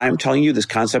I'm telling you, this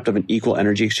concept of an equal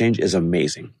energy exchange is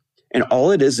amazing. And all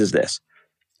it is this.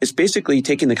 It's basically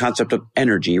taking the concept of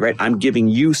energy, right? I'm giving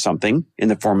you something in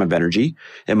the form of energy.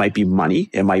 It might be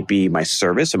money. It might be my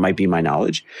service. It might be my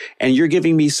knowledge. And you're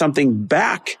giving me something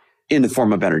back in the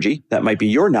form of energy. That might be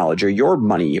your knowledge or your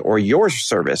money or your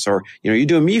service, or, you're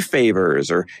doing me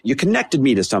favors, or you connected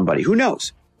me to somebody. Who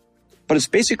knows? But it's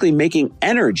basically making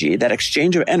energy, that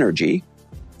exchange of energy,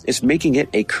 it's making it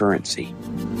a currency.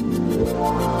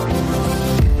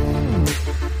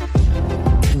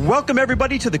 Welcome,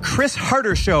 everybody, to the Chris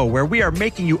Harder Show, where we are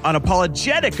making you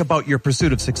unapologetic about your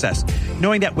pursuit of success,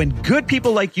 knowing that when good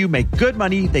people like you make good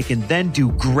money, they can then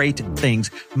do great things.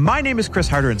 My name is Chris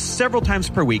Harder, and several times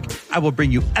per week, I will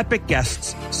bring you epic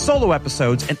guests, solo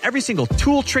episodes, and every single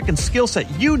tool, trick, and skill set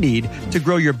you need to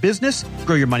grow your business,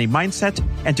 grow your money mindset,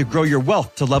 and to grow your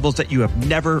wealth to levels that you have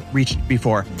never reached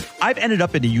before. I've ended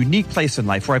up in a unique place in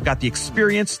life where I've got the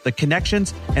experience, the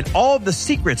connections, and all of the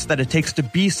secrets that it takes to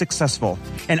be successful.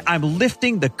 And I'm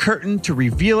lifting the curtain to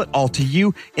reveal it all to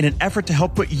you in an effort to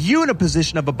help put you in a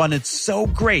position of abundance so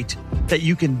great that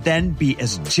you can then be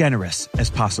as generous as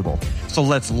possible. So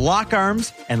let's lock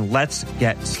arms and let's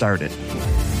get started.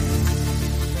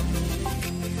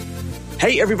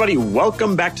 Hey, everybody.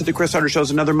 Welcome back to the Chris Harder Show's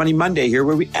Another Money Monday here,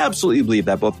 where we absolutely believe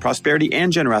that both prosperity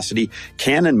and generosity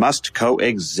can and must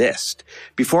coexist.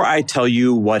 Before I tell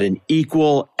you what an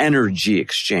equal energy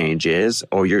exchange is,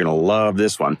 oh, you're going to love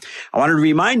this one. I wanted to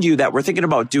remind you that we're thinking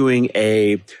about doing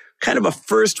a kind of a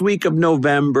first week of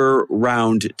November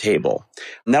round table.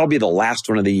 And that'll be the last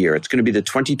one of the year. It's going to be the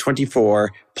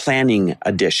 2024 planning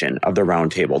edition of the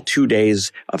round table. 2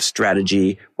 days of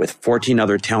strategy with 14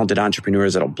 other talented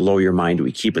entrepreneurs that'll blow your mind.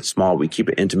 We keep it small. We keep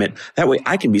it intimate. That way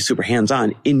I can be super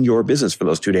hands-on in your business for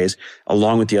those 2 days,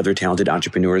 along with the other talented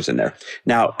entrepreneurs in there.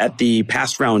 Now, at the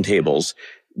past round tables,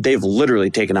 they've literally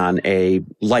taken on a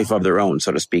life of their own,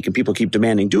 so to speak. And people keep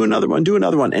demanding, do another one.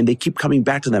 And they keep coming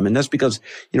back to them. And that's because,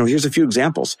 here's a few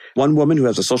examples. One woman who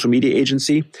has a social media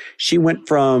agency, she went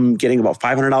from getting about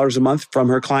 $500 a month from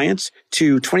her clients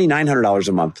to $2,900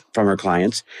 a month from her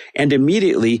clients, and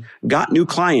immediately got new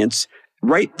clients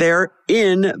right there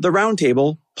in the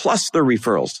roundtable, plus the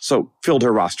referrals. So filled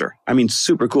her roster. I mean,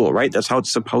 super cool, right? That's how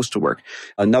it's supposed to work.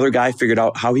 Another guy figured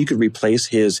out how he could replace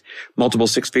his multiple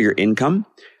six-figure income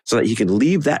so that he can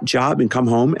leave that job and come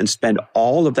home and spend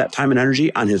all of that time and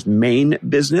energy on his main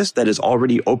business that is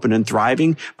already open and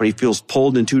thriving, but he feels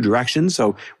pulled in two directions.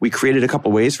 So we created a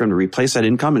couple ways for him to replace that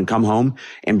income and come home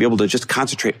and be able to just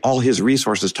concentrate all his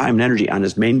resources, time and energy on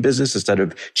his main business instead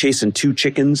of chasing two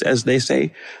chickens, as they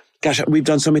say. Gosh, we've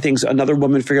done so many things. Another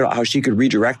woman figured out how she could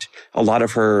redirect a lot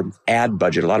of her ad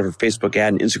budget, a lot of her Facebook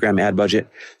ad and Instagram ad budget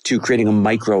to creating a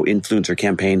micro influencer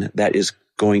campaign that is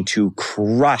going to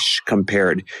crush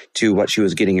compared to what she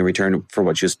was getting in return for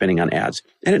what she was spending on ads.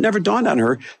 And it never dawned on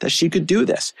her that she could do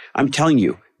this. I'm telling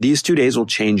you, these 2 days will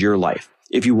change your life.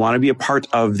 If you want to be a part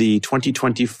of the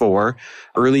 2024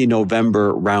 early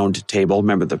November round table,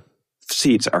 remember the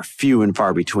seats are few and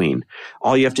far between.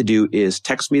 All you have to do is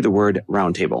text me the word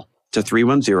roundtable to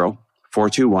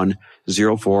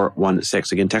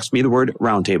 310-421-0416. Again, text me the word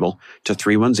roundtable to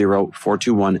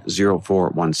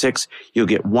 310-421-0416. You'll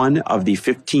get one of the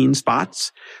 15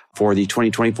 spots for the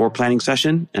 2024 planning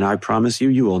session. And I promise you,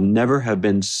 you will never have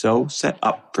been so set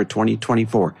up for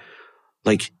 2024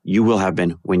 like you will have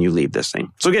been when you leave this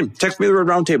thing. So again, text me the word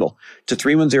roundtable to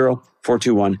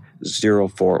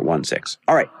 310-421-0416.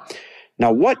 All right.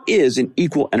 Now, what is an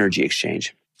equal energy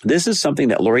exchange? This is something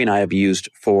that Lori and I have used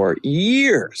for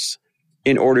years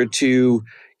in order to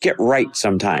get right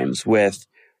sometimes with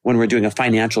when we're doing a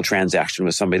financial transaction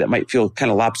with somebody that might feel kind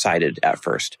of lopsided at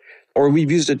first. Or we've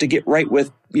used it to get right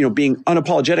with, being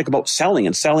unapologetic about selling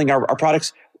our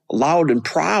products loud and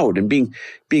proud and being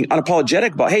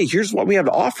unapologetic about, hey, here's what we have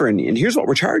to offer and here's what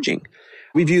we're charging.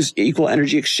 We've used equal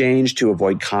energy exchange to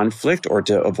avoid conflict or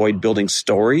to avoid building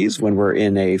stories when we're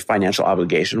in a financial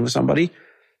obligation with somebody.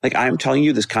 Like, I'm telling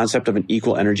you, this concept of an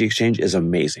equal energy exchange is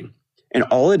amazing. And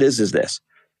all it is this.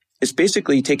 It's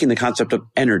basically taking the concept of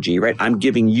energy, right? I'm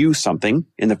giving you something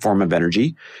in the form of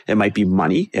energy. It might be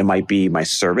money. It might be my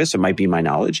service. It might be my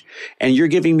knowledge. And you're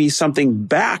giving me something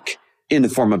back in the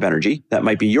form of energy. That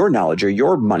might be your knowledge or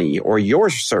your money or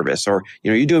your service, or,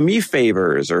 you're doing me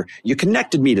favors, or you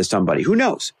connected me to somebody. Who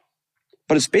knows?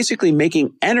 But it's basically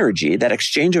making energy, that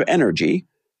exchange of energy,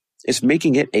 is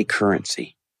making it a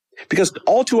currency. Because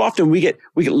all too often we get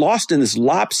lost in this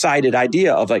lopsided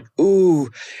idea of like, ooh,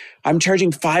 I'm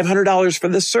charging $500 for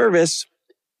this service,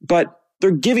 but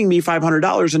they're giving me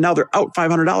 $500 and now they're out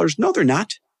 $500. No, they're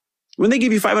not. When they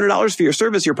give you $500 for your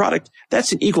service, your product,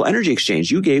 that's an equal energy exchange.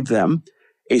 You gave them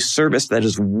a service that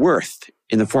is worth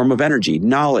in the form of energy,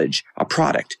 knowledge, a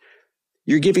product.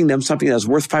 You're giving them something that's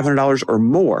worth $500 or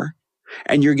more,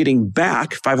 and you're getting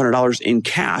back $500 in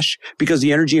cash because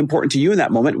the energy important to you in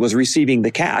that moment was receiving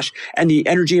the cash, and the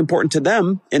energy important to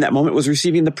them in that moment was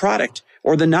receiving the product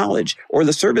or the knowledge or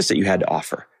the service that you had to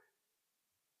offer.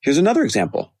 Here's another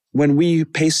example. When we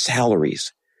pay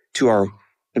salaries to our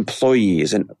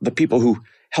employees and the people who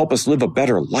help us live a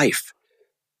better life,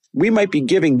 we might be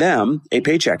giving them a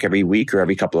paycheck every week or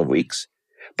every couple of weeks,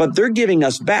 but they're giving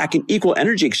us back an equal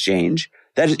energy exchange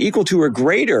that is equal to or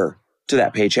greater to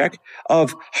that paycheck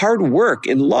of hard work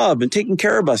and love and taking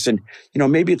care of us. And,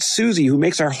 maybe it's Susie who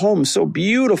makes our home so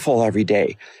beautiful every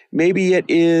day. Maybe it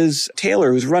is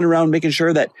Taylor who's running around making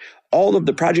sure that all of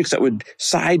the projects that would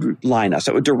sideline us,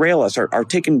 that would derail us, are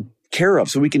taken care of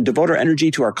so we can devote our energy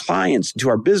to our clients, to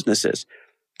our businesses.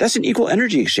 That's an equal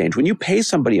energy exchange. When you pay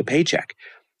somebody a paycheck,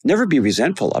 never be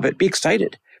resentful of it. Be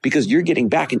excited because you're getting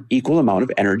back an equal amount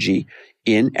of energy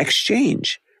in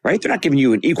exchange, right? They're not giving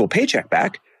you an equal paycheck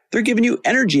back. They're giving you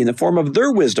energy in the form of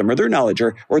their wisdom or their knowledge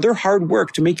or their hard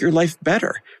work to make your life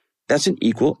better. That's an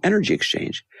equal energy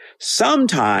exchange.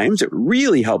 Sometimes it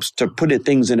really helps to put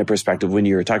things into perspective when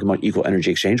you're talking about equal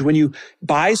energy exchange, when you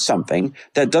buy something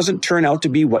that doesn't turn out to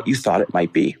be what you thought it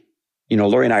might be.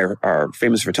 Lori and I are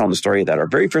famous for telling the story that our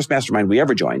very first mastermind we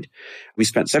ever joined, we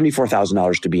spent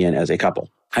 $74,000 to be in as a couple.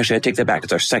 Actually, I take that back.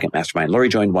 It's our second mastermind. Lori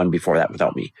joined one before that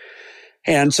without me.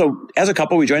 And so as a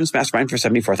couple, we joined this mastermind for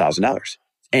 $74,000.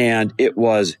 And it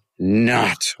was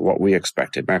not what we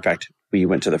expected. Matter of fact, we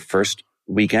went to the first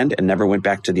weekend and never went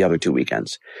back to the other 2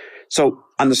 weekends. So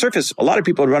on the surface, a lot of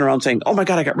people would run around saying, oh my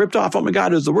God, I got ripped off. Oh my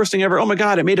God, it was the worst thing ever. Oh my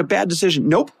God, I made a bad decision.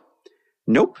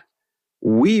 Nope.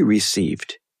 We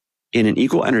received in an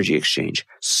equal energy exchange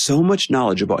so much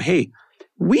knowledge about, hey,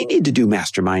 we need to do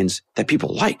masterminds that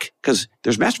people like because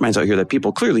there's masterminds out here that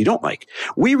people clearly don't like.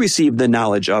 We received the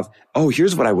knowledge of, oh,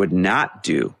 here's what I would not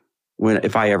do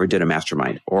if I ever did a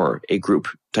mastermind or a group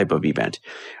type of event.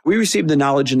 We received the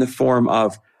knowledge in the form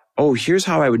of, oh, here's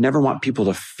how I would never want people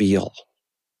to feel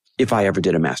if I ever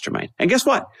did a mastermind. And guess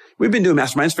what? We've been doing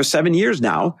masterminds for 7 years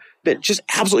now that just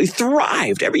absolutely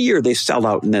thrived. Every year they sell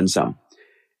out and then some.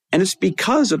 And it's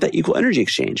because of that equal energy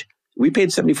exchange. We paid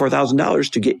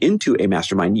 $74,000 to get into a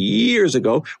mastermind years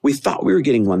ago. We thought we were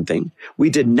getting one thing. We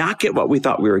did not get what we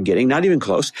thought we were getting, not even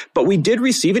close, but we did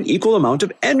receive an equal amount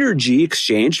of energy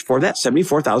exchanged for that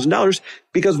 $74,000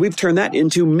 because we've turned that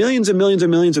into millions and millions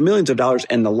and millions and millions of dollars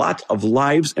and a lot of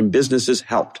lives and businesses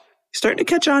helped. Starting to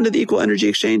catch on to the equal energy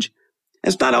exchange.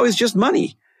 It's not always just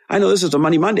money. I know this is a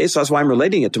Money Monday, so that's why I'm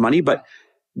relating it to money, but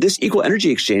this equal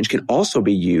energy exchange can also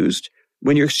be used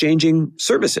when you're exchanging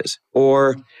services.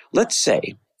 Or let's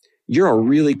say you're a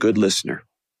really good listener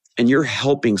and you're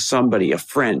helping somebody, a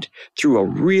friend, through a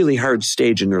really hard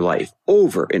stage in their life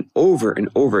over and over and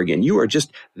over again. You are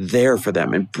just there for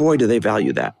them. And boy, do they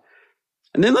value that.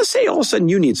 And then let's say all of a sudden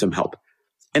you need some help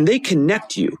and they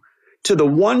connect you to the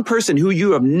one person who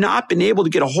you have not been able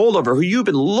to get a hold of or who you've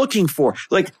been looking for,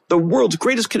 like the world's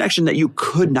greatest connection that you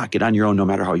could not get on your own no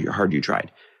matter how hard you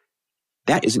tried.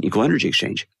 That is an equal energy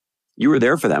exchange. You were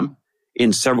there for them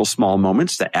in several small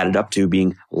moments that added up to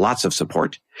being lots of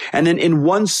support. And then in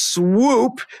one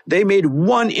swoop, they made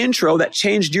one intro that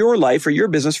changed your life or your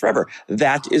business forever.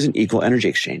 That is an equal energy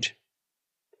exchange.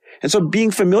 And so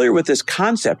being familiar with this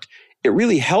concept, it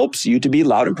really helps you to be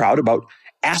loud and proud about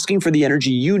asking for the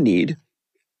energy you need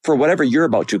for whatever you're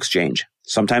about to exchange.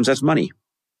 Sometimes that's money.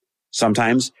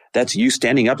 Sometimes that's you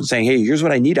standing up and saying, hey, here's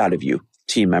what I need out of you,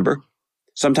 team member.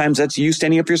 Sometimes that's you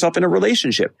standing up for yourself in a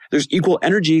relationship. There's equal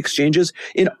energy exchanges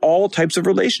in all types of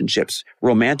relationships,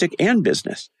 romantic and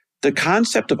business. The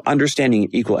concept of understanding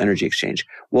an equal energy exchange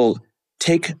will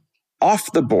take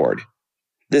off the board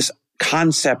this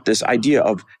concept, this idea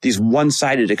of these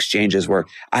one-sided exchanges where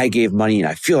I gave money and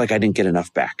I feel like I didn't get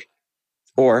enough back.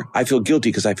 Or I feel guilty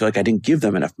because I feel like I didn't give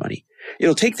them enough money.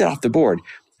 It'll take that off the board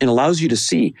and allows you to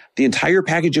see the entire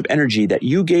package of energy that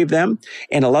you gave them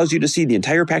and allows you to see the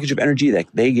entire package of energy that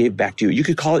they gave back to you. You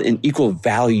could call it an equal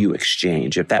value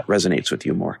exchange if that resonates with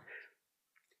you more.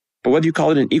 But whether you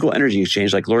call it an equal energy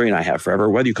exchange like Lori and I have forever,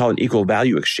 whether you call it an equal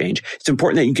value exchange, it's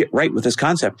important that you get right with this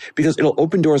concept because it'll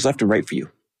open doors left and right for you.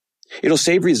 It'll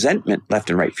save resentment left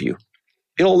and right for you.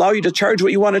 It'll allow you to charge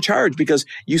what you want to charge because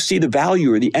you see the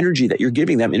value or the energy that you're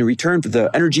giving them in return for the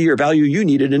energy or value you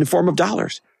needed in the form of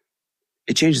dollars.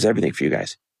 It changes everything for you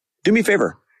guys. Do me a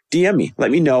favor. DM me.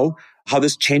 Let me know how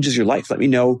this changes your life. Let me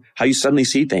know how you suddenly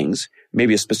see things,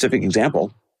 maybe a specific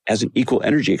example, as an equal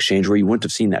energy exchange where you wouldn't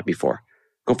have seen that before.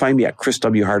 Go find me at Chris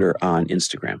W. Harder on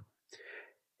Instagram.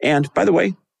 And by the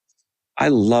way, I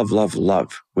love, love,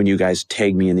 love when you guys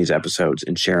tag me in these episodes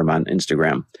and share them on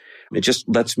Instagram. It just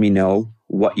lets me know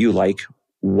what you like,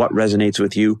 what resonates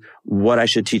with you, what I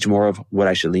should teach more of, what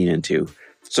I should lean into.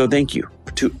 So thank you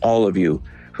to all of you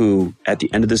who, at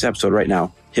the end of this episode right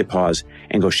now, hit pause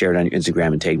and go share it on your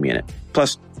Instagram and tag me in it.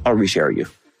 Plus, I'll reshare you.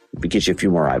 We get you a few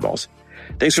more eyeballs.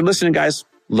 Thanks for listening, guys.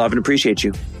 Love and appreciate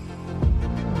you.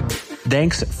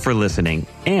 Thanks for listening.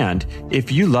 And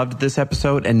if you loved this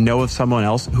episode and know of someone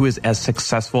else who is as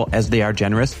successful as they are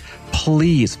generous,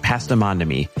 please pass them on to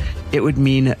me. It would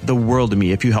mean the world to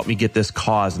me if you help me get this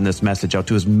cause and this message out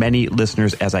to as many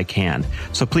listeners as I can.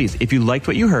 So please, if you liked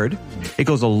what you heard, it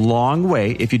goes a long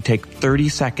way if you take 30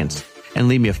 seconds and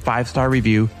leave me a 5-star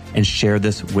review and share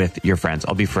this with your friends.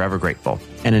 I'll be forever grateful.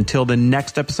 And until the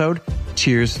next episode,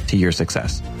 cheers to your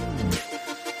success.